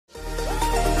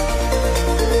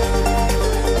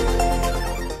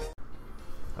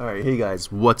Alright, hey guys,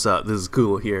 what's up? This is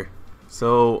Kulo here.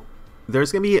 So,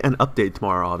 there's gonna be an update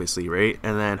tomorrow, obviously, right?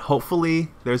 And then hopefully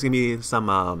there's gonna be some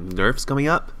nerfs coming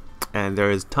up. And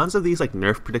there's tons of these like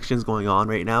nerf predictions going on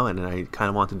right now, and I kind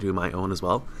of want to do my own as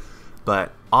well.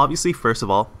 But obviously, first of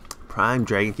all, Prime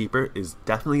Dragon Keeper is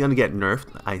definitely gonna get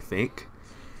nerfed, I think.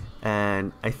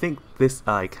 And I think this,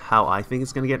 like, how I think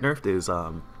it's gonna get nerfed is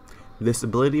this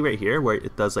ability right here, where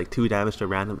it does like 2 damage to a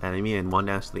random enemy and 1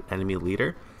 damage to the enemy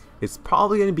leader. It's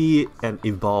probably going to be an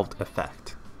evolved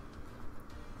effect,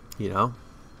 you know?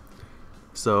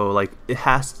 So like it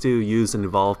has to use an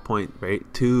evolve point, right,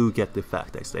 to get the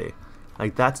effect, I say.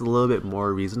 Like that's a little bit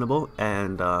more reasonable.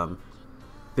 And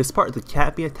this part, that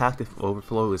can't be attacked if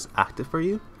overflow is active for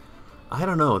you. I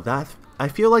don't know, that I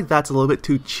feel like that's a little bit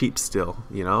too cheap still,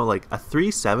 you know? Like a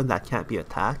 3/7 that can't be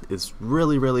attacked is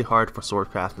really hard for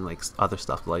swordcraft and like other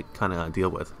stuff to like kind of deal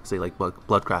with, say like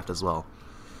bloodcraft as well.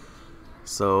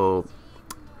 So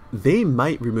they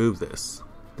might remove this.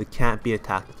 They can't be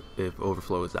attacked if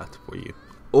overflow is active for you,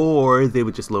 or they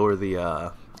would just lower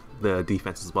the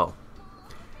defense as well.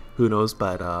 Who knows?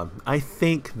 But I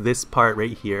think this part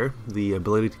right here, the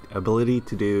ability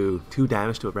to do 2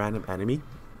 damage to a random enemy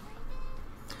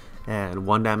and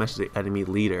 1 damage to the enemy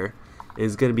leader,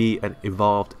 is going to be an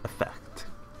evolved effect.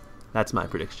 That's my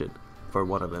prediction for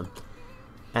one of them.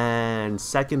 And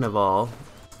second of all,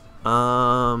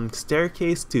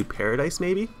 Staircase to Paradise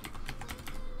maybe?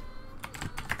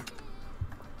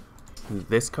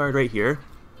 This card right here,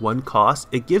 1 cost,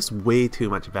 it gives way too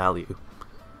much value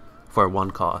for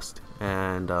 1 cost.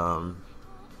 And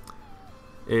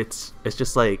it's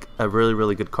just like a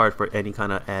really good card for any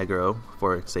kind of aggro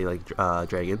for, say, like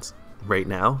dragons right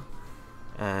now.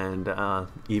 And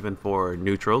even for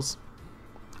neutrals.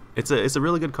 It's a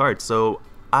really good card. So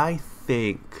I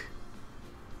think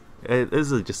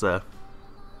this is just a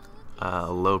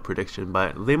low prediction,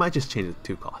 but they might just change it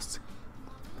to 2 costs.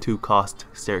 2 cost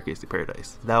Staircase to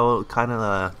Paradise. That will kind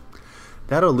of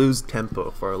that'll lose tempo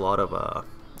for a lot of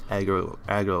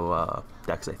aggro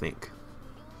decks, I think.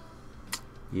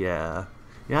 Yeah,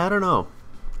 I don't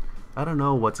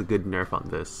know what's a good nerf on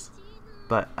this,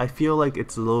 but I feel like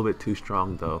it's a little bit too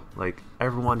strong though. Like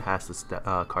everyone has this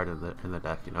card in the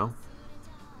deck, you know.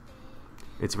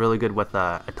 It's really good with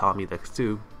Atomy decks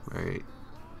too, right?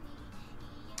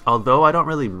 Although I don't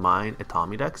really mind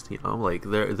Atomy decks, you know, like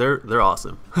they're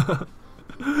awesome.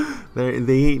 they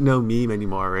ain't no meme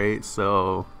anymore, right?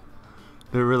 So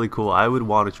they're really cool. I would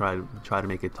want to try to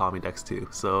make Atomy decks too.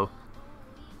 So,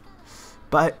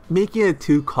 but making it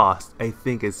 2 cost, I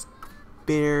think, is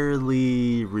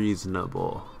fairly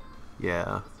reasonable.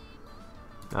 Yeah.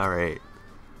 All right.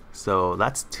 So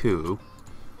that's 2.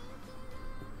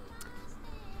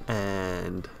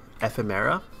 And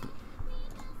Ephemera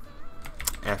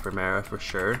for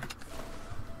sure.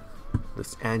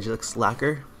 This Angelic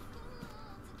Slacker.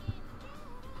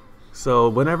 So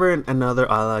whenever another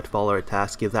allied follower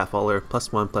attacks, give that follower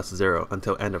 +1/+0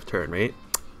 until end of turn, right?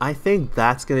 I think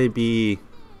that's gonna be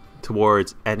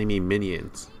towards enemy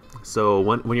minions. So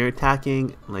when you're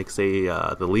attacking, like say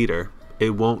the leader, it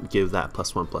won't give that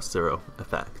 +1/+0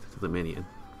 effect to the minion.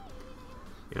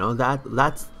 You know,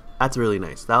 that's really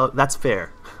nice. That's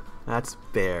fair. That's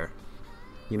fair.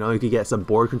 You know, you could get some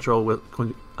board control with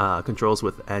controls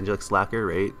with Angelic Slacker,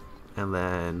 right? And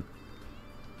then,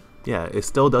 yeah, it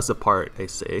still does the part, I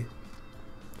say.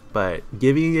 But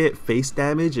giving it face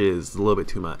damage is a little bit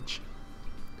too much.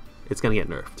 It's gonna get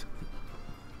nerfed.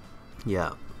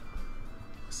 Yeah.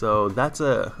 So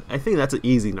I think that's an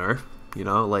easy nerf. You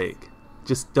know, like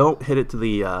just don't hit it to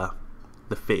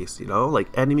the face. You know, like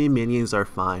enemy minions are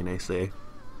fine, I say.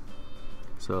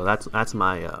 So that's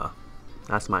my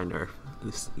nerf.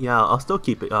 Yeah, I'll still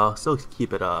keep it.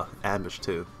 Ambush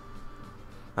too.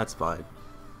 That's fine.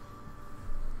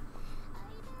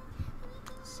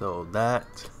 So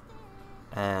that,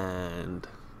 and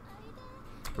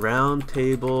round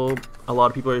table. A lot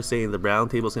of people are saying the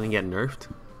round table is gonna get nerfed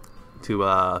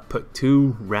to put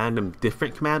 2 random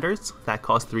different commanders that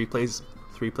cost 3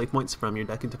 play points from your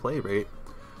deck into play, right?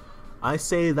 I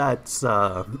say that's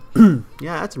yeah,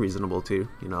 that's reasonable too,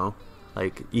 you know.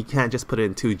 Like you can't just put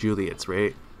in 2 Juliets,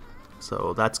 right?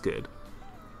 So that's good.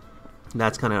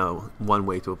 That's kind of one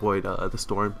way to avoid the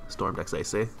storm decks, I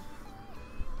say.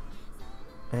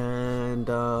 And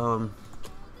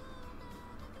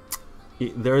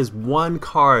there's one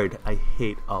card I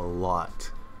hate a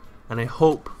lot, and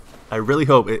I really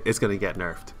hope it's gonna get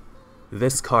nerfed.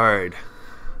 This card,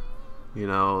 you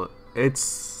know, it's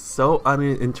so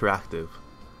uninteractive.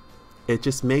 It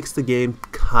just makes the game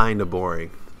kind of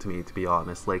boring to me, to be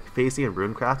honest. Like facing in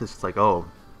Runecraft is just like, oh,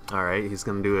 Alright, he's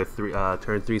gonna do a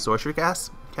turn 3 sorcery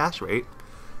cast, right?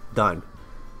 Done.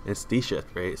 It's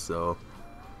D-shift, right? So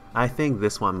I think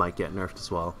this one might get nerfed as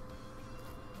well.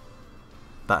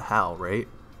 But how, right?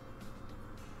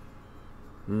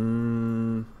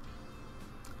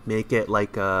 Make it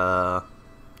like a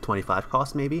 25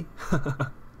 cost maybe?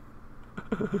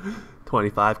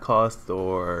 25 cost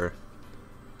or...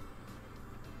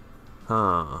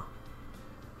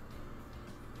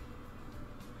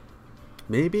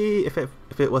 Maybe if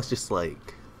it was just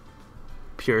like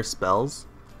pure spells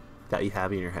that you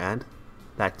have in your hand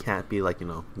that can't be like, you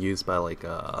know, used by like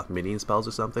minion spells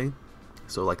or something.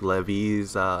 So like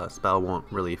Levi's spell won't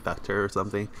really affect her or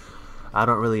something. I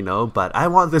don't really know, but I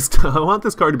want this I want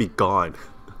this card to be gone.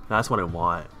 That's what I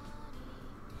want.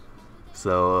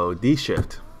 So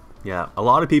D-shift. Yeah, a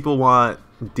lot of people want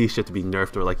D-shift to be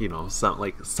nerfed or like, you know,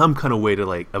 some kind of way to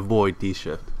like avoid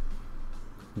D-shift.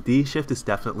 D-shift is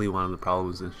definitely one of the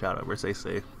problems in Shadowverse, I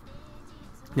say.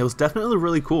 It was definitely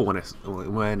really cool when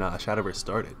Shadowverse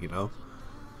started, you know?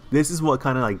 This is what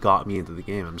kind of like got me into the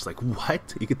game. I'm just like,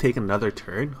 what? You could take another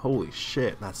turn? Holy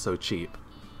shit, that's so cheap.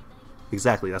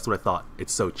 Exactly, that's what I thought.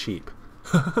 It's so cheap.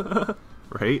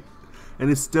 Right?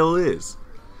 And it still is.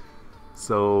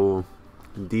 So,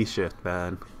 D-shift,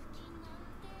 man.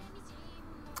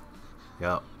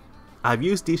 Yep. I've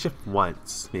used D-shift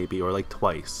once, maybe, or like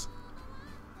twice.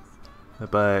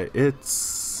 But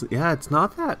it's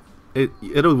not that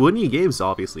it'll win you games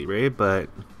obviously, right? But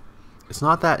it's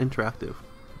not that interactive.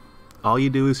 All you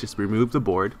do is just remove the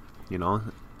board, you know,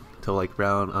 till like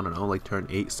round, I don't know, like turn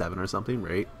 8, 7 or something,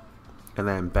 right? And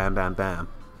then bam, bam, bam,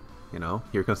 you know,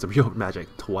 here comes the real magic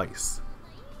twice.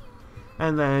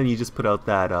 And then you just put out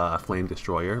that flame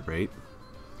destroyer, right?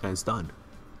 And it's done.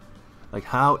 Like,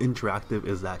 how interactive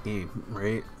is that game,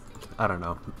 right? I don't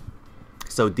know.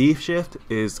 So D-shift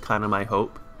is kind of my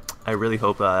hope. I really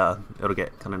hope it'll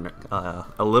get kind of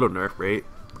a little nerf, right?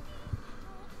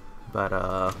 But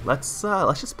let's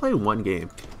just play one game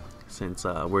since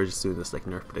we're just doing this like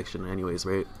nerf prediction anyways,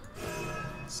 right?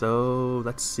 So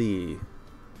let's see.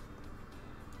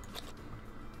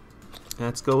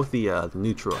 Let's go with the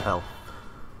neutral elf.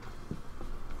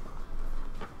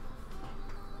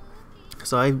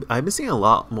 So I've been seeing a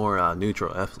lot more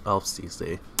neutral elves these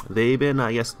days. They've been,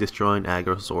 I guess, destroying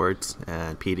aggro swords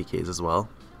and PDKs as well.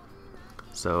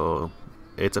 So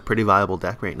it's a pretty viable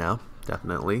deck right now,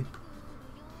 definitely.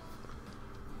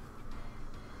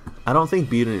 I don't think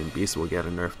Beauty and Beast will get a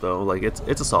nerf though. Like it's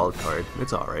a solid card.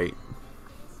 It's alright.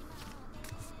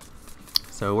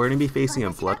 So we're gonna be facing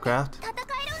a Bloodcraft.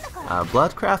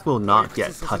 Bloodcraft will not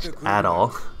get touched at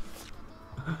all.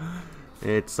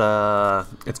 It's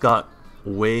got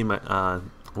way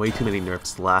too many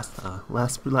nerfs last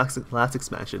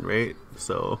expansion, right?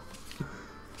 So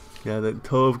yeah, the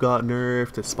Tove got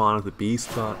nerfed, the Spawn of the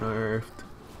Beast got nerfed,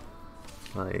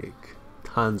 like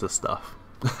tons of stuff.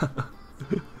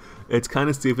 It's kind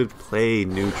of stupid to play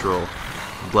neutral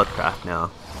Bloodcraft now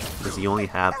because you only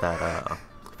have that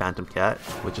Phantom Cat,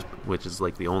 which is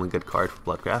like the only good card for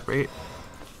Bloodcraft, right?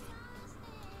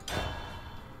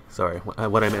 Sorry,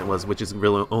 what I meant was which is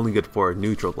really only good for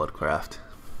neutral Bloodcraft.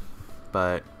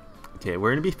 But okay,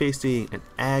 we're gonna be facing an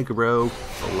aggro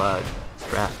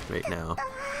Bloodcraft right now.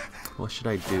 What should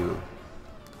I do?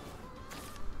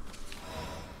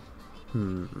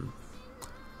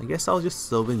 I guess I'll just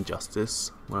Sylvan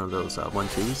Justice, one of those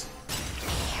 1/2s,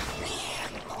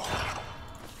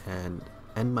 and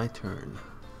end my turn.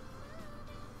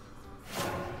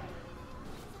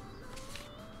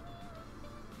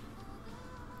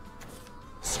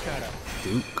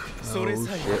 Duke. Oh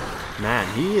shit. Man,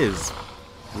 he is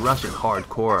rushing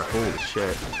hardcore. Holy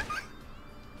shit.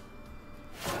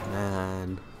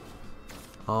 Man.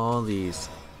 All these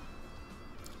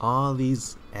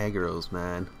aggros,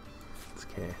 man. It's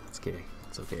okay, it's okay,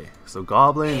 it's okay. So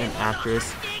Goblin and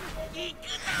Actress.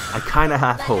 I kinda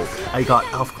have hope. I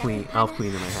got Elf Queen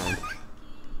in my hand.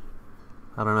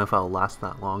 I don't know if I'll last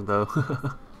that long though.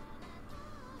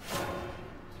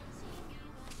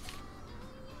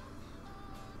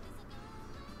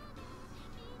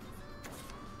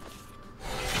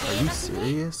 Are you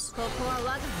serious?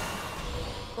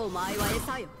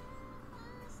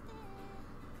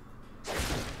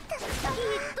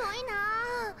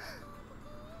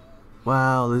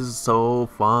 Wow, this is so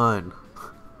fun.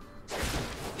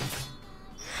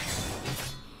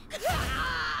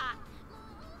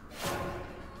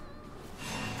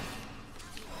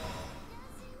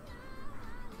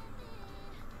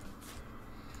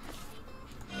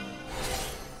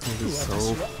 This is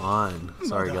so fun.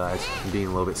 Sorry guys, I'm being a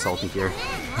little bit salty here.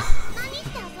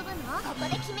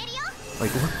 Like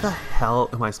what the hell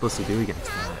am I supposed to do against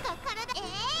that?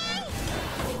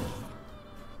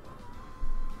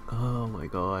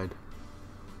 god.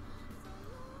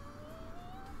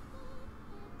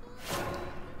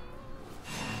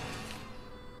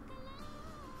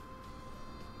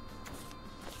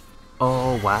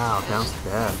 Oh wow, down to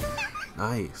death.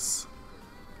 Nice.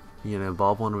 You gonna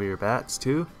evolve one of your bats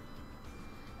too?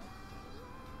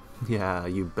 Yeah,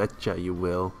 you betcha you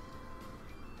will.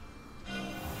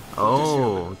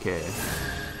 Oh, okay.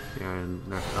 You're in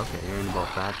Nerf. Okay, you're in evolve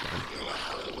bat then.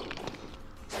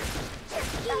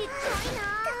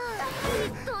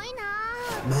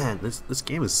 Man, this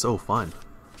game is so fun.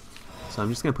 So I'm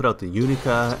just gonna put out the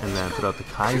Unica and then put out the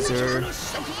Kaiser.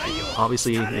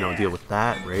 Obviously, you know, deal with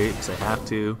that, right? Because I have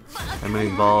to. I'm gonna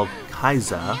evolve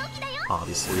Kaiser,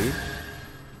 obviously,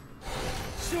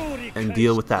 and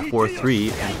deal with that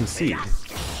 4-3 and concede.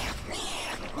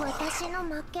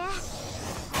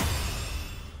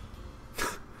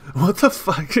 What the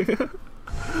fuck?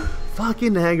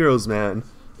 Fucking aggros, man.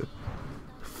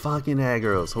 Fucking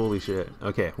aggros. Holy shit.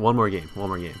 Okay, one more game. One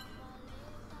more game.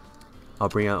 I'll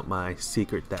bring out my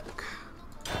secret deck.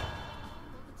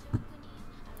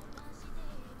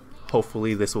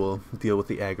 Hopefully this will deal with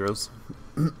the aggros.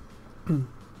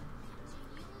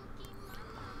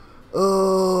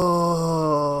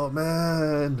 Oh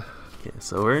man. Okay,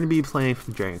 so we're gonna be playing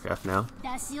Dragoncraft now.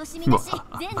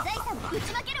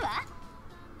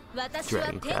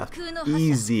 Dragoncraft.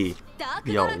 Easy.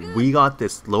 Yo, we got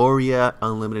this Loria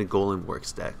Unlimited Golem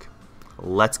Works deck.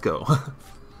 Let's go.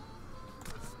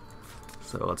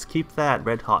 So let's keep that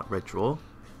Red Hot Ritual.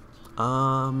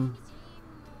 I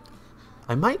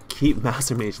might keep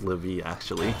Master Mage Livy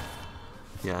actually.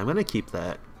 Yeah, I'm gonna keep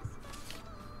that.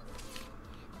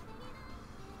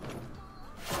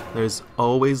 There's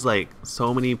always like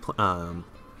so many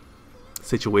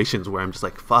situations where I'm just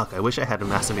like, fuck, I wish I had a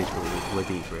Master Mage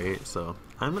Livy, right? So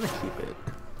I'm gonna keep it.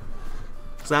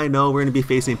 Because I know we're gonna be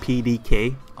facing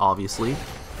PDK, obviously.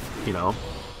 You know,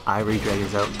 Ivory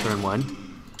Dragon's out turn 1.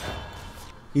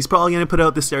 He's probably gonna put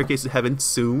out the Staircase to Heaven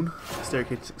soon.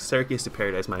 Staircase to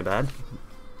Paradise, my bad.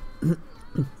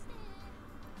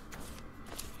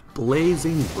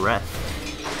 Blazing Breath.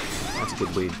 That's a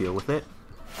good way to deal with it.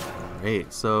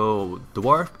 Alright, so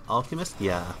Dwarf Alchemist?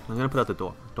 Yeah, I'm gonna put out the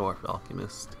Dwarf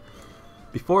Alchemist.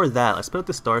 Before that, let's put out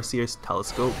the Starseer's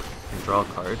Telescope and draw a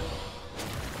card.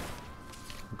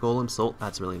 Golem Salt,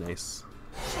 that's really nice.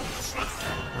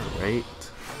 Alright.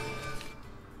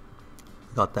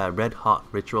 Got that Red Hot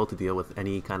Ritual to deal with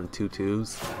any kind of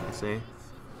 2/2s, I say.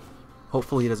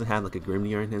 Hopefully he doesn't have like a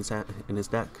Grimnir in his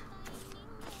deck.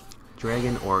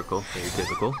 Dragon Oracle, very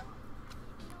typical.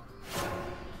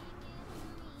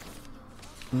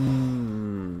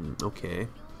 Okay.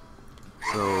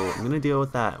 So I'm gonna deal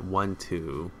with that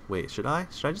 1/2. Wait, should I?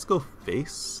 Should I just go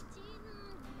face?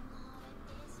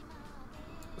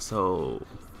 So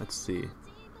let's see.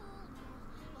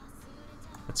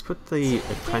 Let's put the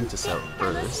Apprentice out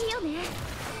first. And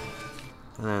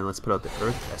then let's put out the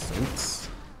Earth Essence.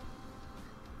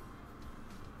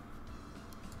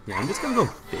 Yeah, I'm just gonna go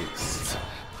face.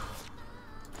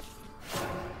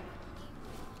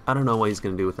 I don't know what he's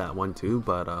gonna do with that 1/2,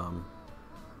 but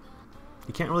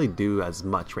he can't really do as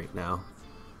much right now.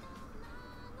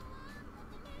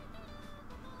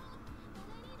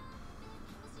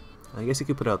 I guess he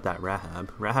could put out that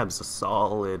Rahab. Rahab's a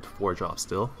solid 4-drop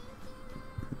still.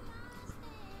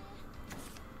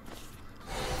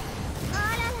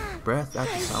 Breath at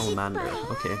the Salamander.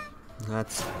 Okay,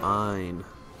 that's fine.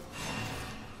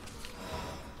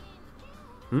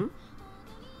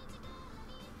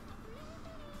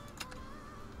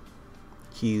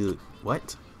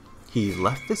 What? He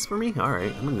left this for me?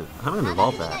 Alright, I'm gonna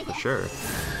evolve that for sure.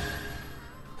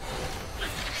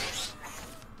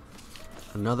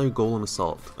 Another Golem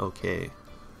Assault. Okay.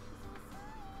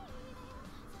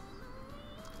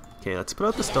 Okay, let's put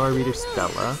out the Star Reader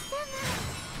Stella.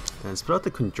 And let's put out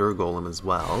the Conjure Golem as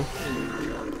well.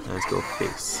 And let's go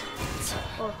face.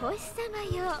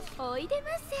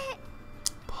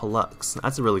 Pollux.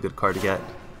 That's a really good card to get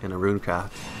in a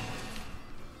Runecraft.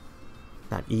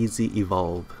 That easy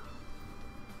evolve.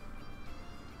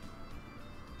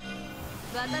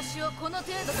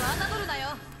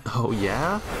 Oh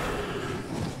yeah?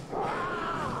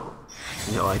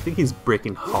 No, I think he's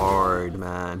breaking hard,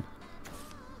 man.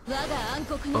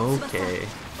 Okay.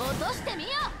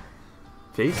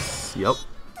 Face? Yup.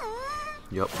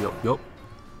 Yup.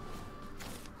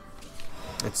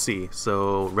 Let's see.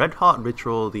 So, Red Hot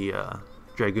Ritual the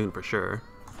Dragoon for sure.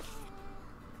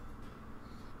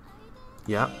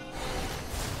 Yep.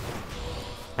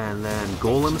 And then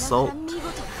Golem Assault.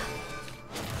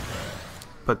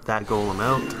 Put that Golem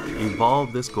out.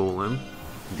 Evolve this Golem.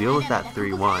 Deal with that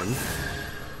 3/1.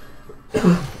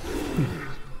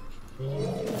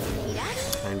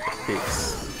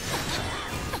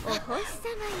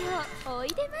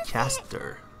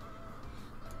 Caster.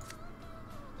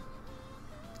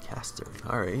 Caster.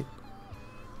 Alright.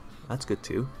 That's good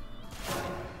too.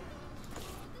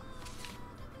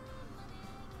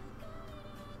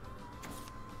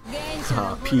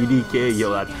 PDK,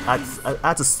 yo,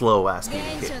 that's a slow ass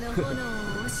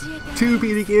PDK. 2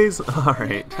 PDKs?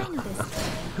 Alright.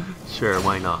 Sure,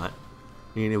 why not?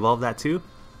 You can evolve that too?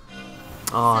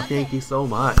 Oh, thank you so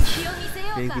much.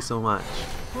 Thank you so much.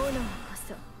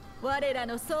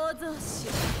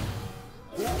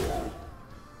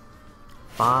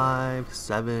 5,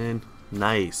 7,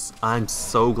 nice. I'm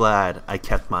so glad I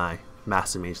kept my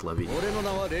Master Mage Levy.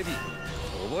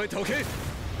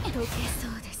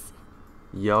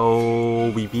 Yo,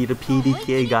 we beat a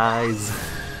PDK, guys.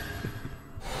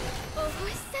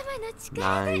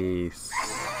 Nice.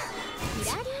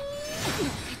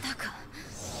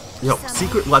 Yo,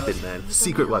 secret weapon, man.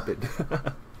 Secret weapon.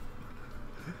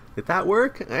 Did that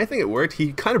work? I think it worked.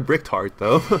 He kind of bricked hard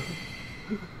though.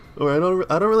 Or I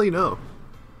don't really know.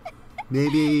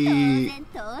 Maybe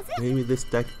this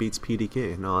deck beats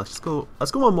PDK. No, let's go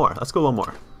one more. Let's go one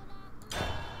more.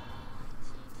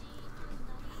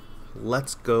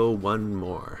 Let's go one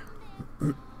more.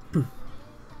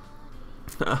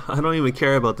 I don't even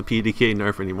care about the PDK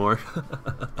nerf anymore.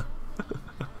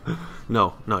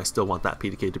 No, I still want that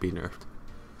PDK to be nerfed.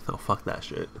 No, fuck that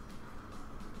shit.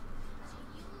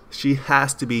 She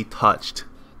has to be touched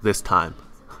this time.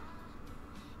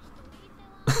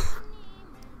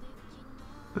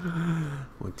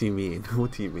 What do you mean?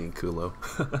 What do you mean, Kulo?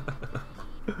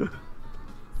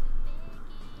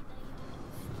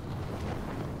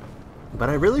 But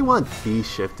I really want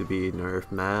D-Shift to be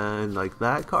nerfed, man. Like,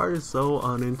 that card is so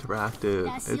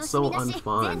uninteractive. It's so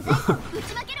unfun.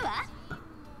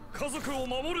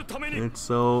 It's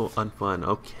so unfun.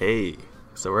 Okay.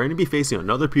 So we're gonna be facing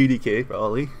another PDK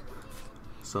probably.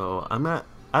 So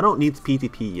I don't need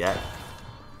PTP yet.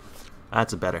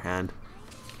 That's a better hand.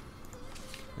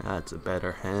 That's a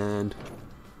better hand.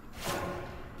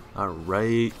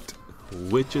 Alright.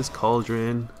 Witch's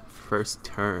Cauldron. First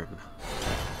turn.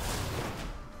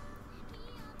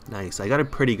 Nice. I got a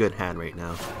pretty good hand right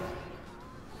now.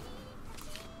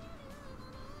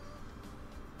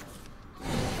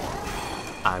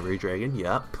 Ivory Dragon.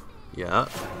 Yep.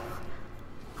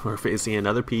 We're facing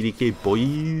another PDK,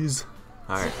 boys.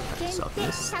 Alright, let's sell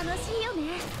this.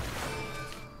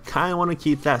 Kinda wanna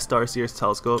keep that Starseer's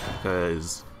Telescope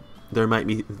because there might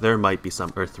be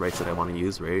some Earth Rights that I want to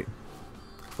use, right?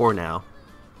 For now.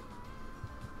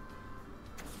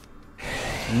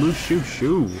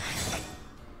 Shoo.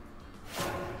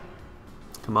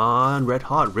 Come on, Red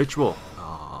Hot Ritual.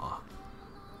 Aww.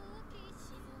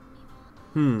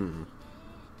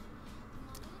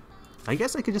 I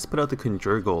guess I could just put out the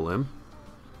Conjure Golem.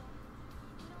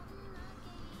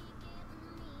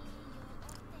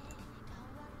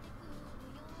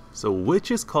 So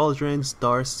Witch's Cauldron,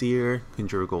 Starseer,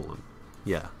 Conjure Golem.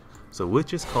 Yeah. So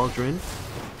Witch's Cauldron.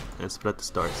 Let's put out the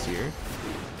Starseer.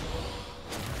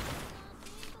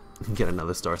 Get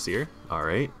another Starseer.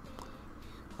 Alright.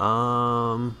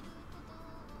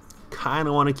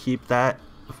 Kinda wanna keep that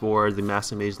for the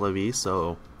Master Mage Levy,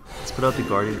 so let's put out the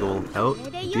Guardian Golem out,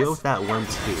 deal with that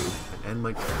 1-2, and end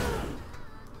my turn.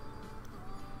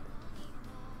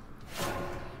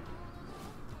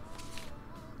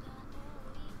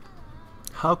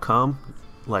 How come,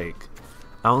 like,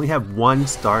 I only have 1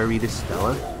 Star Reader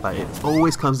Stella, but it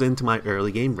always comes into my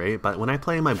early game, right? But when I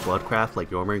play my Bloodcraft, like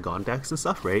Jormungand decks and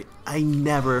stuff, right? I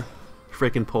never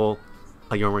freaking pull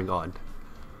a Jormungand.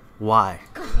 Why?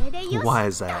 Why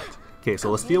is that? Okay,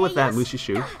 so let's deal with that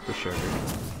Mushishu for sure.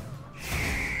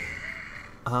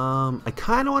 I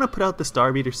kind of want to put out the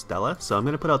Star Reader Stella, so I'm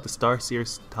going to put out the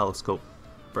Starseer's Telescope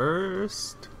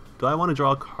first. Do I want to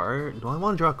draw a card? Do I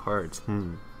want to draw cards?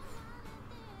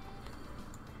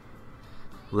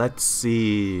 Let's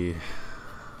see.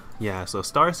 Yeah, so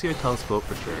Starseer Telescope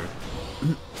for sure.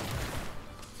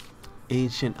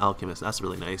 Ancient Alchemist, that's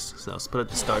really nice. So let's put out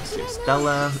the Starseer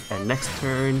Stella, and next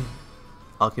turn,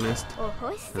 Alchemist,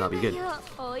 and that'll be good.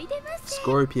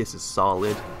 Scorpius is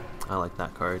solid. I like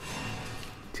that card.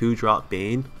 2-drop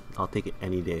Bane, I'll take it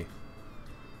any day.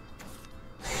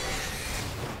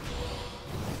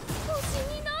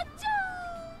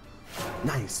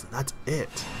 Nice, that's it.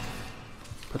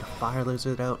 Put a Fire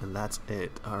Lizard out and that's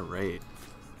it. Alright.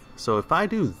 So if I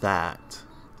do that,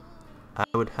 I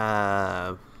would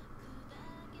have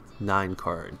 9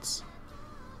 cards.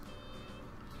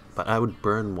 But I would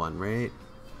burn 1, right?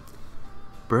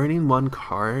 Burning 1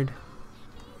 card?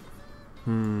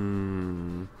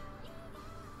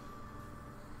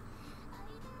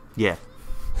 Yeah.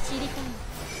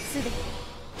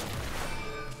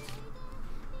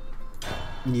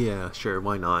 Yeah, sure,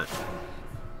 why not?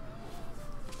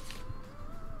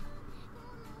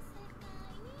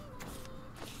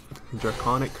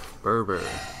 Draconic Fervor.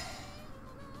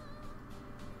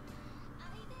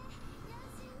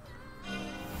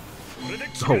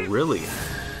 Oh, really?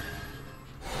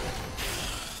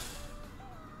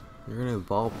 You're gonna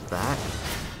evolve that?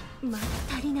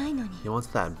 He wants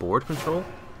that board control?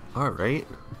 Alright.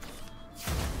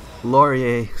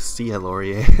 Laurier. See ya,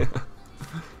 Laurier.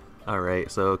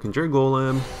 Alright, so Conjure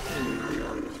Golem.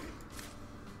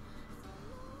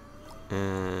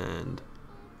 And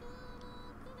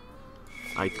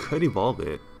I could evolve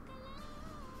it.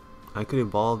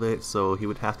 So he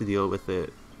would have to deal with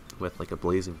it with like a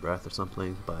Blazing Breath or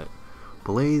something, but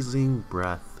Blazing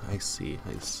Breath, I see.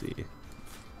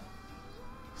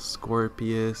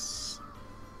 Scorpius.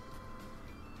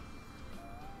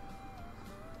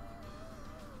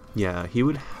 Yeah, he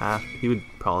would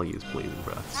probably use Blazing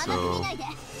Breath, so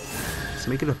let's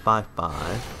make it a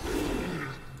 5/5.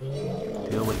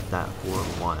 Deal with that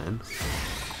 4/1.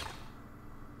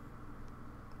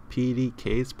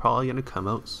 PDK is probably gonna come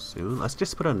out soon. Let's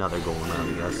just put another golem out,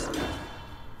 I guess.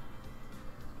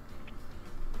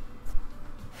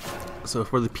 So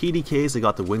for the PDKs, I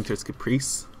got the Winter's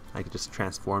Caprice. I could just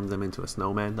transform them into a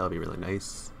snowman. That would be really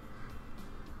nice.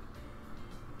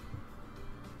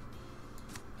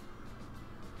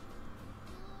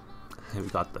 And we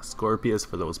got the Scorpius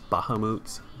for those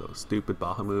Bahamutes, those stupid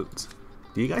Bahamutes.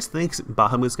 Do you guys think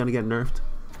Bahamut's gonna get nerfed?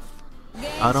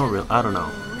 I don't know.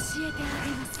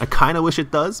 I kind of wish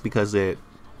it does because it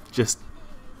just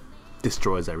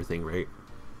destroys everything, right?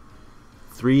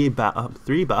 Three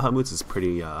Bahamuts is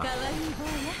pretty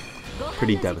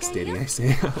devastating, I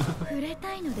say.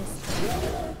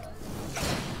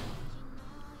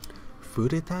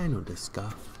 Furetai no desu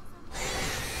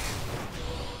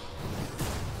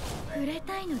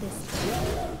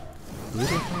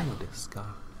ka?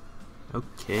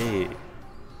 Okay.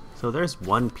 So there's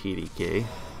one PDK.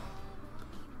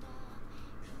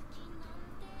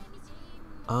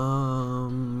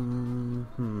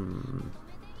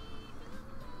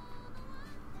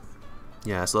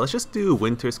 Yeah, so let's just do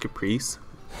Winter's Caprice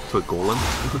to a Golem.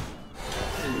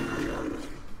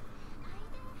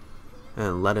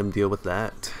 And let him deal with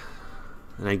that.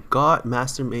 And I got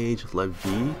Master Mage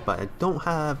Levi, but I don't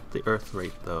have the Earth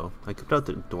Rate though. I could put out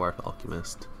the Dwarf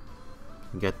Alchemist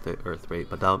and get the Earth Rate,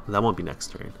 but that won't be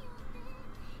next turn.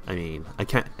 I mean, I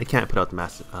can't put out the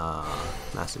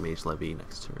Master Mage Levi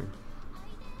next turn.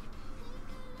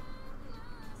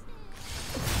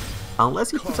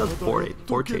 Unless he puts out Forte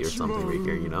or something right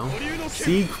here, you know?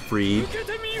 Siegfried.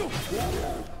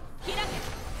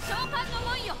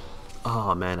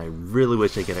 Oh man, I really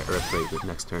wish I get an Earth Rate with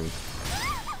next turn.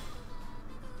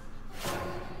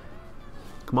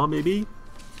 Come on, baby.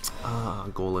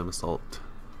 Golem Assault.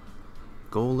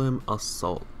 Golem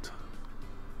Assault.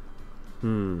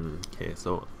 Okay,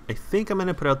 so I think I'm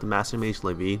gonna put out the Master Mage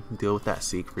Levi, deal with that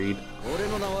Siegfried.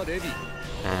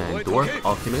 And Dwarf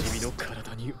Alchemist.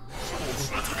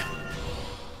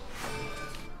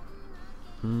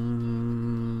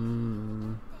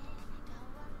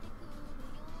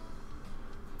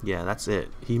 Yeah, that's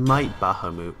it. He might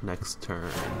Bahamut next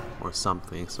turn or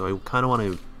something, so I kind of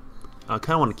want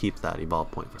to keep that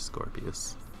evolve point for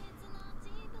Scorpius.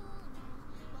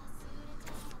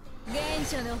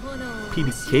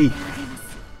 PDK.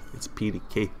 It's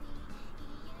PDK.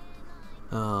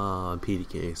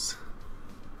 PDKs.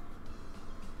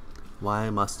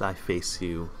 Why must I face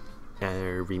you at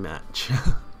a rematch?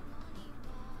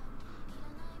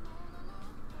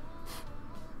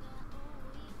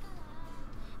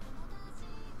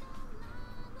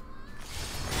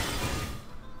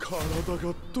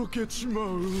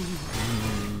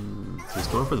 He's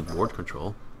going for the board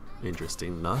control.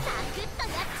 Interesting enough.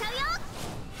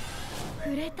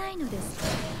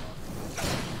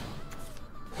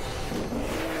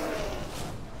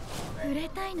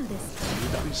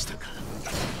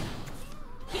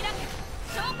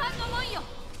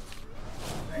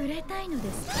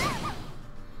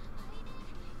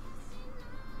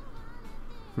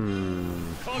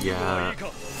 Yeah,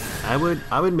 I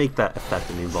would make that effect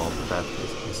and evolve with that,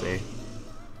 I say.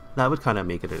 That would kind of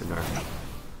make it a nerf.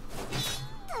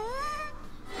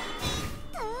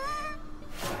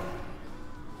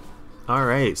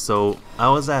 Alright, so I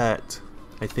was at,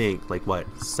 I think, like what,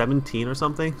 17 or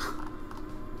something?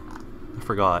 I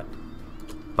forgot.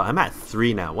 But I'm at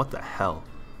 3 now, what the hell?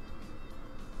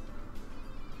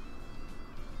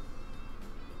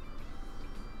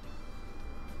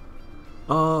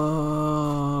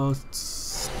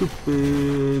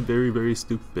 Stupid. Very, very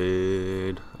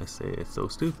stupid. I say it's so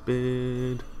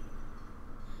stupid.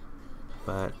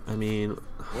 but I mean,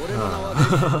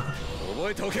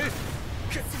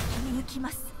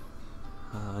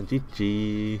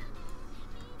 GG.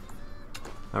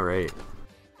 All right.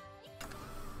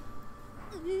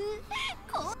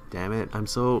 Damn it! I'm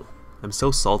so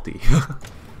salty.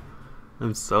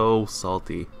 I'm so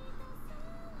salty.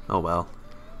 Oh well.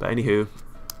 But anywho,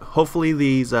 hopefully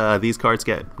these cards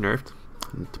get nerfed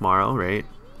tomorrow, right?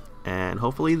 And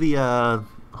hopefully the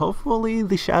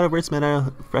Shadowverse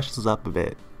meta freshens up a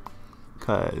bit,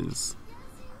 cause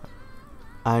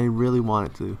I really want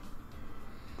it to.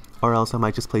 Or else I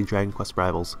might just play Dragon Quest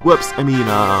Rivals. Whoops! I mean,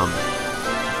 yeah.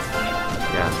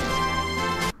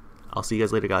 I'll see you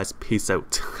guys later, guys. Peace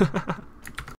out.